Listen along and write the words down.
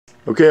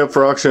Okay, up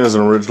for auction is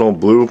an original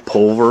blue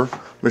Pulver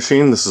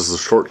machine. This is the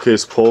short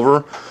case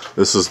Pulver.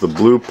 This is the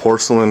blue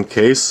porcelain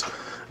case.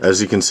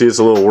 As you can see, it's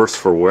a little worse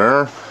for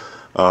wear.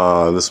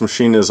 This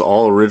machine is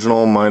all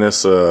original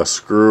minus a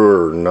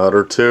screw or nut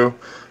or two.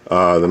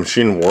 The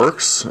machine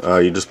works.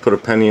 You just put a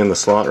penny in the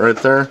slot right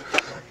there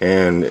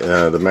and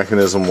the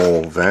mechanism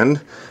will vend.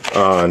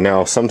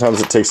 Now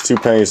sometimes it takes 2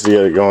 pennies to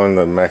get it going.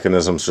 The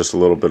mechanism's just a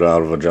little bit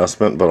out of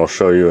adjustment, but I'll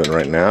show you it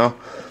right now.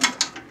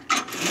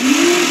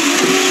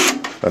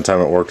 That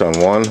time it worked on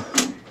one.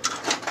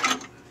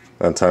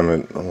 That time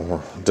it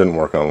didn't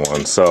work on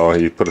one. So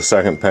you put a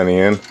second penny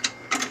in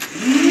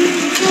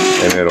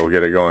and it'll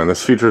get it going.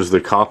 This features the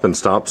cop and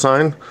stop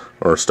sign,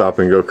 or stop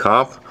and go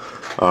cop.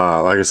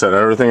 Like I said,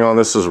 everything on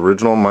this is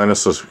original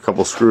minus a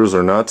couple screws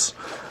or nuts.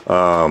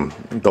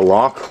 The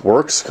lock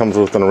works, comes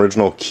with an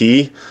original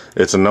key.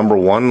 It's a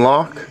 #1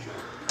 lock.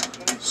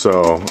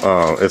 So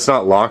it's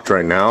not locked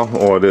right now.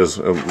 Oh, it is.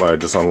 I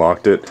just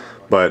unlocked it.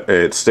 But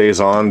it stays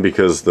on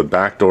because the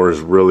back door is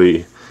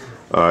really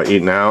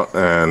eaten out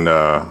and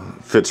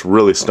fits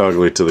really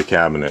snugly to the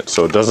cabinet.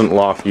 So it doesn't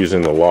lock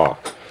using the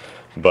lock,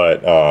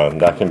 but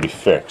that can be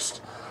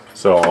fixed.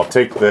 So I'll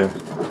take the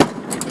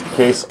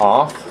case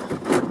off,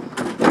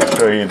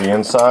 show you the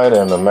inside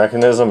and the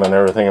mechanism and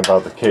everything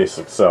about the case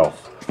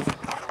itself.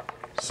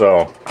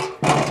 So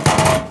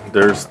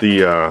there's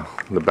the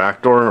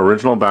back door,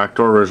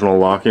 original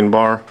locking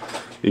bar.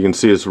 You can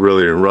see it's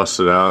really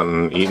rusted out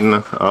and eaten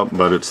up,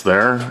 but it's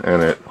there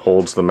and it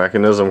holds the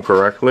mechanism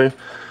correctly.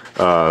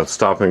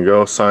 Stop and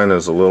go sign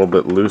is a little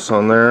bit loose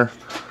on there,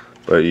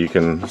 but you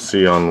can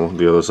see on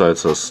the other side it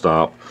says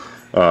stop.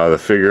 The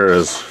figure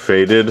is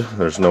faded.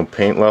 There's no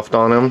paint left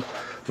on him.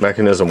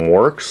 Mechanism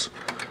works.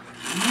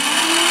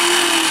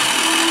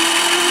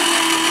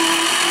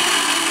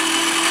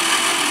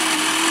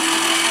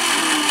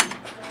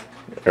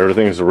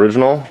 Everything's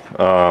original.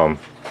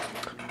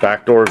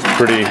 Back door is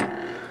pretty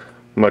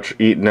much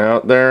eaten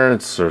out there.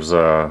 There's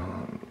a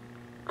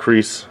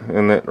crease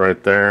in it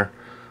right there,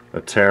 a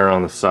tear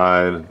on the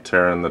side, a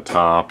tear in the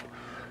top,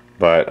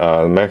 but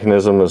the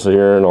mechanism is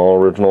here and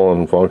all original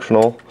and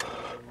functional.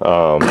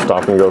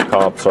 Stop and go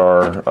cops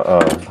are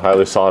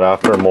highly sought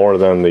after, more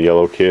than the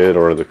Yellow Kid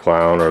or the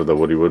Clown or the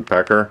Woody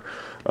Woodpecker.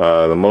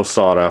 The most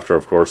sought after,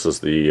 of course, is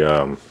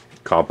the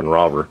Cop and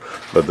Robber,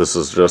 but this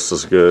is just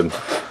as good.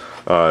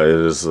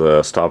 It is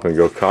the Stop and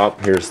Go Cop.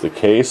 Here's the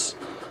case.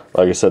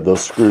 Like I said,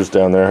 those screws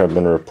down there have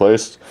been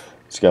replaced.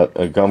 It's got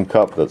a gum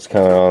cup that's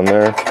kind of on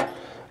there.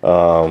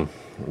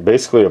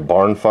 Basically a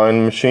barn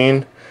find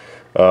machine.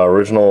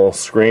 Original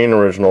screen,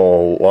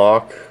 original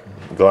lock,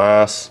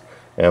 glass,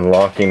 and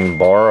locking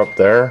bar up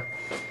there.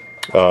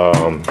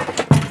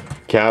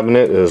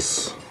 Cabinet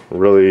is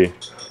really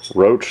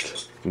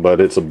roached, but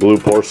it's a blue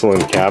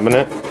porcelain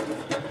cabinet.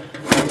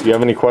 If you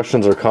have any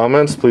questions or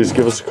comments, please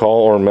give us a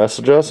call or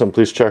message us, and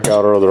please check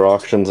out our other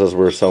auctions as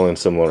we're selling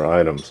similar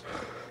items.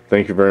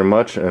 Thank you very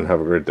much and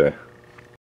have a great day.